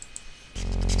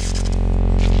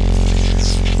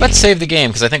 Let's save the game,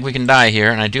 because I think we can die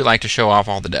here, and I do like to show off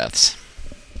all the deaths.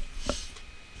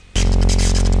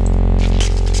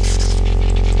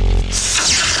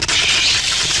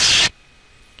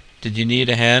 Did you need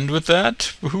a hand with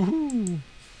that? Woohoo!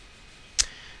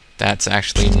 That's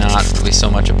actually not really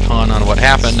so much a pun on what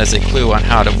happened as a clue on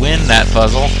how to win that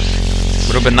puzzle.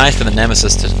 Would have been nice for the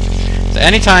Nemesis to...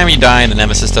 Anytime you die and the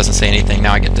Nemesis doesn't say anything,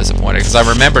 now I get disappointed, because I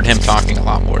remembered him talking a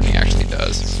lot more than he actually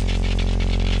does.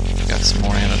 Got some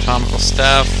more anatomical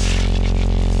stuff.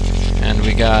 And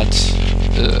we got...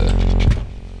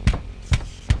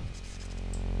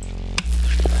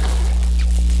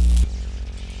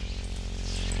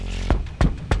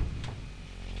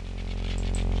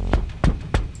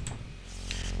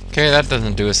 Okay, that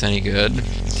doesn't do us any good.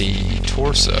 The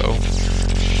torso.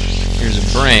 Here's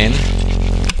a brain.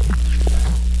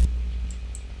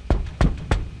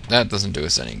 That doesn't do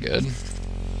us any good.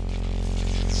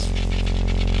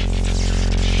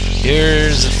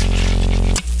 Here's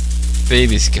a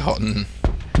baby skeleton.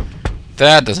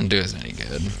 That doesn't do us any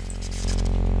good.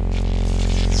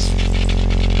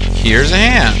 Here's a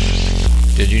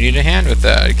hand. Did you need a hand with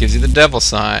that? It gives you the devil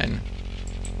sign.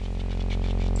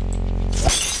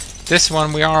 This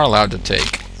one we are allowed to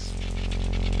take.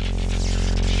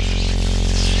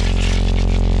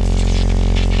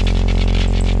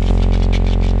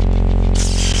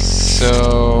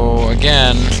 So,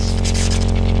 again...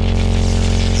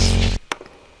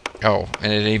 Oh,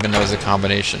 and it even knows a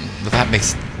combination. But that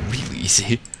makes it really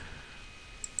easy.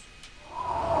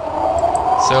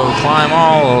 So we climb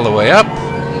all the way up.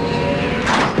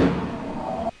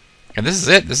 And this is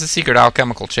it. This is Secret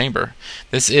Alchemical Chamber.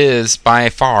 This is by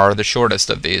far the shortest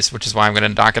of these, which is why I'm going to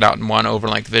knock it out in one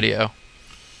overlength video.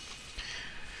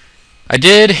 I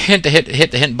did hit the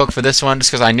hint book for this one, just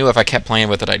because I knew if I kept playing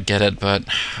with it I'd get it, but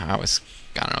I don't know,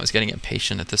 I was getting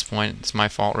impatient at this point. It's my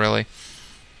fault, really.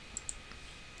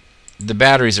 The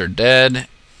batteries are dead.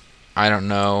 I don't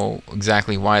know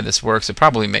exactly why this works. It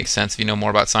probably makes sense if you know more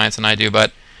about science than I do,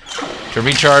 but to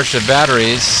recharge the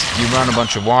batteries, you run a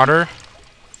bunch of water,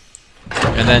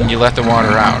 and then you let the water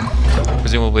out.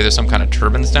 Presumably there's some kind of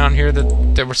turbines down here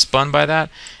that were spun by that.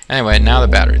 Anyway, now the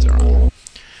batteries are on. You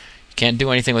can't do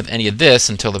anything with any of this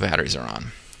until the batteries are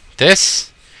on.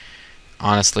 This,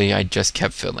 honestly, I just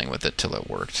kept fiddling with it till it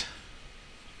worked.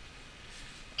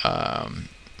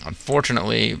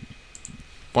 Unfortunately,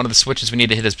 one of the switches we need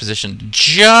to hit is positioned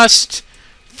just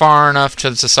far enough to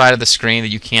the side of the screen that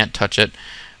you can't touch it.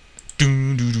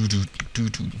 Can't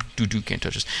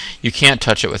touch this. You can't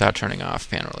touch it without turning off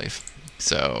pan relief.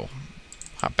 So,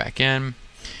 hop back in.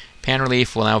 Pan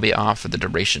relief will now be off for the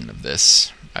duration of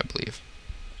this, I believe.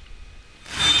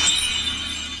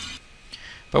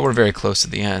 But we're very close to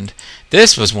the end.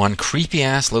 This was one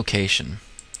creepy-ass location.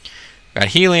 Got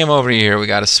helium over here. We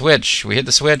got a switch. We hit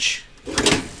the switch.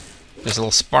 There's a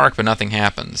little spark, but nothing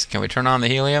happens. Can we turn on the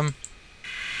helium?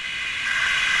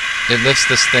 It lifts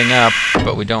this thing up,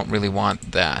 but we don't really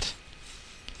want that.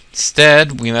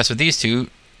 Instead, we mess with these two,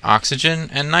 oxygen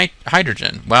and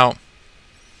hydrogen. Well,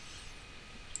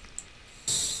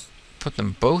 put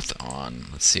them both on.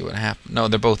 Let's see what happens. No,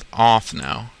 they're both off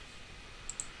now.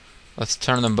 Let's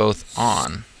turn them both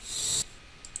on.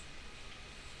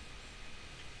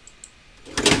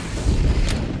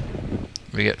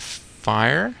 We get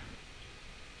fire.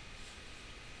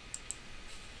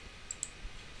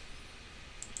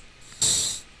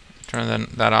 Turn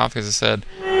that off because it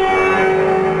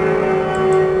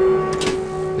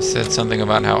said something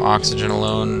about how oxygen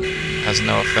alone has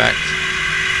no effect.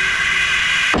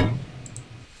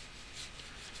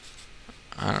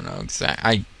 I don't know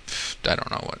exactly. I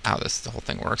don't know how the whole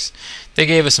thing works. They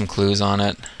gave us some clues on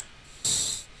it.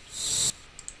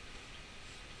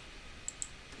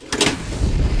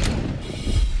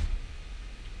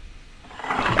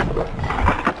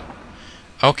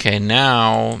 Okay,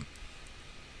 now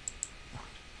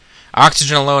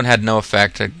oxygen alone had no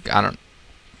effect. I don't.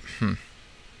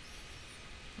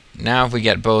 Now if we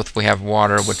get both, we have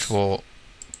water, which will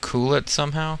cool it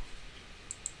somehow.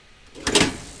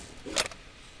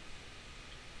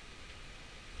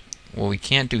 Well, we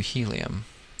can't do helium.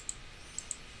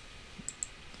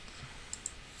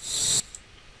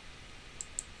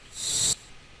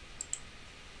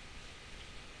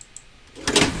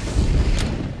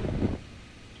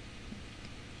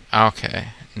 Okay,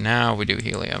 now we do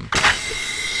helium.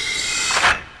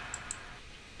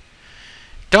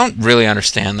 Don't really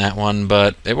understand that one,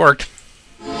 but it worked.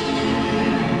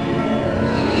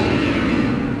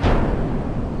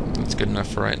 That's good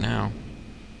enough for right now.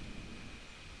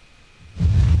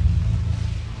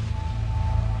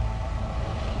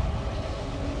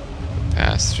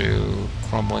 Pass through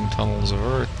crumbling tunnels of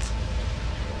Earth.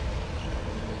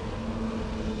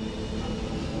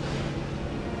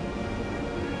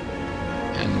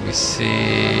 And we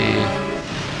see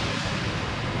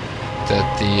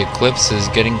that the eclipse is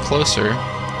getting closer.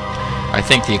 I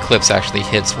think the eclipse actually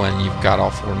hits when you've got all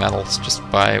four metals, just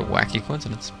by wacky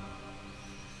coincidence.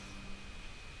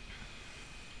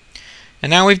 And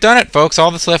now we've done it, folks.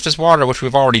 All that's left is water, which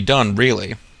we've already done,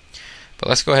 really. But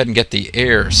let's go ahead and get the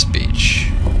air speech.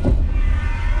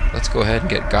 Let's go ahead and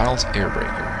get Guile's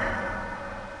Airbreaker.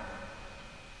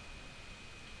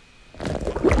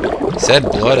 He said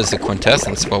blood is the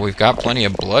quintessence. Well, we've got plenty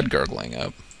of blood gurgling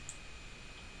up.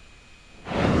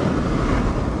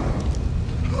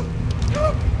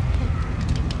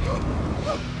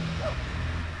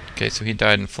 Okay, so he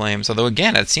died in flames. Although,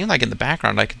 again, it seemed like in the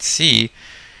background I could see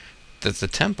that's the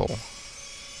temple.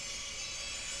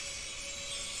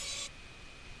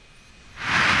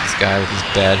 This guy with his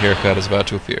bad haircut is about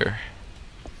to appear.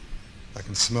 I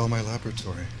can smell my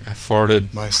laboratory. I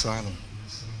farted. My asylum.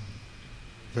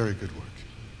 Very good work.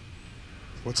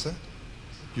 What's that?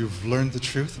 You've learned the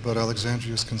truth about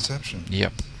Alexandria's conception.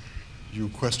 Yep. You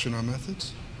question our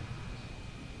methods?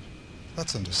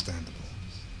 That's understandable.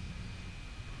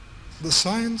 The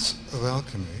science of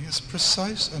alchemy is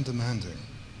precise and demanding.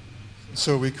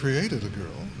 So we created a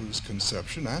girl whose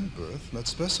conception and birth met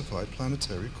specified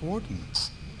planetary coordinates.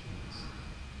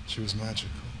 She was magical.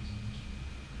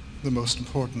 The most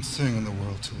important thing in the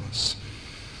world to us.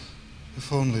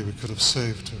 If only we could have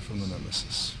saved her from the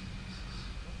Nemesis.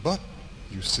 But,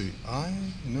 you see, I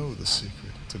know the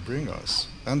secret to bring us,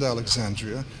 and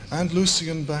Alexandria, and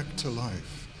Lucian back to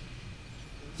life.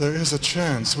 There is a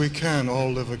chance we can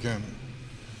all live again.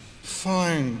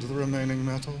 Find the remaining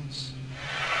metals.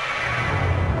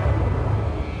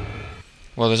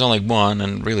 Well, there's only one,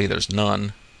 and really there's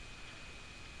none.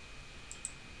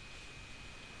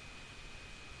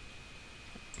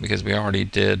 Because we already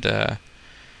did that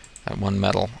one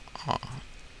metal.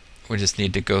 We just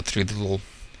need to go through the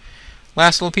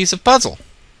last little piece of puzzle.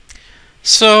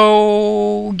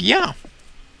 So, yeah.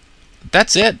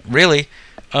 That's it, really.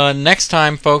 Next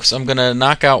time, folks, I'm going to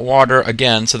knock out water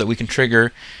again so that we can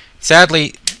trigger.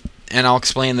 Sadly, and I'll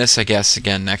explain this, I guess,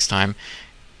 again next time.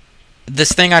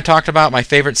 This thing I talked about, my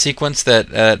favorite sequence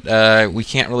that we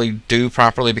can't really do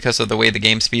properly because of the way the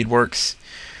game speed works,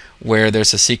 where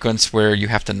there's a sequence where you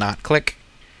have to not click.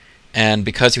 And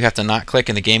because you have to not click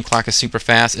and the game clock is super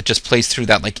fast, it just plays through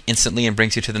that like instantly and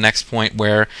brings you to the next point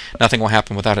where nothing will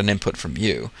happen without an input from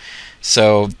you.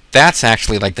 So that's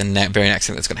actually like the very next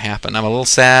thing that's going to happen. I'm a little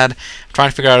sad. I'm trying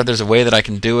to figure out if there's a way that I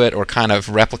can do it or kind of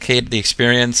replicate the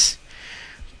experience.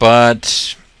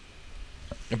 But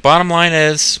the bottom line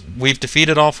is we've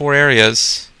defeated all 4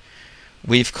 areas.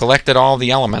 We've collected all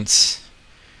the elements.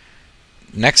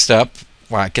 Next up,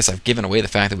 well, I guess I've given away the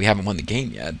fact that we haven't won the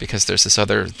game yet because there's this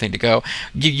other thing to go.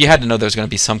 You had to know there was going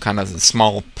to be some kind of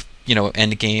small,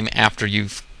 end game after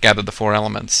you've gathered the 4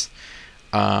 elements.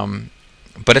 But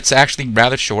it's actually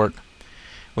rather short,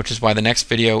 which is why the next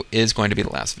video is going to be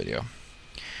the last video.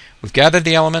 We've gathered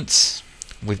the elements.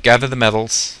 We've gathered the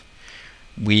metals.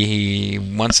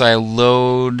 Once I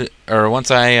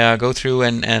go through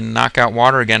and knock out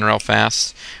water again real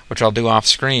fast, which I'll do off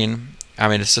screen. I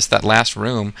mean, it's just that last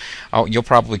room. You'll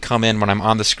probably come in when I'm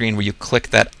on the screen where you click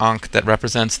that ankh that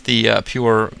represents the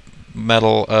pure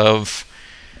metal of,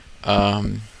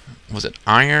 was it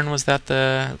iron? Was that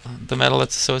the metal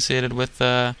that's associated with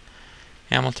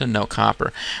Hamilton? No,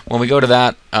 copper. When we go to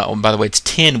that, oh, by the way, it's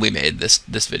tin we made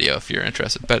this video if you're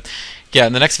interested. But yeah,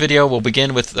 in the next video we'll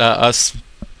begin with us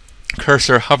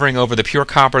cursor hovering over the pure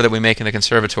copper that we make in the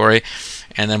conservatory,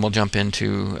 and then we'll jump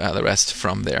into the rest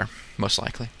from there, most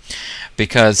likely.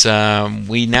 Because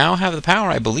we now have the power,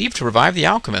 I believe, to revive the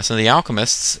alchemists, and the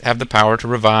alchemists have the power to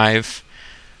revive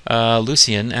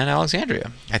Lucian and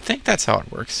Alexandria. I think that's how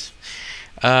it works.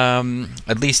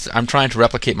 At least I'm trying to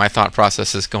replicate my thought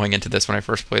processes going into this when I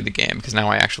first played the game, because now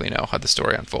I actually know how the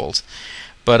story unfolds.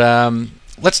 But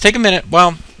let's take a minute.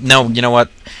 Well, no, you know what?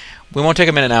 We won't take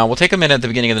a minute now. We'll take a minute at the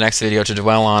beginning of the next video to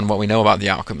dwell on what we know about the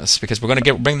alchemists, because we're going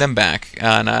to bring them back.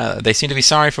 And they seem to be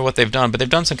sorry for what they've done, but they've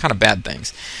done some kind of bad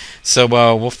things. So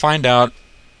we'll find out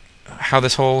how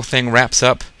this whole thing wraps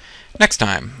up next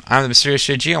time. I'm the Mysterious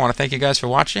JG. I want to thank you guys for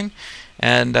watching,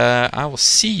 and I will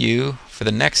see you for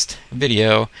the next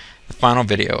video, the final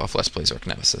video of Let's Play Zork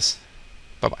Nemesis.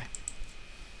 Bye-bye.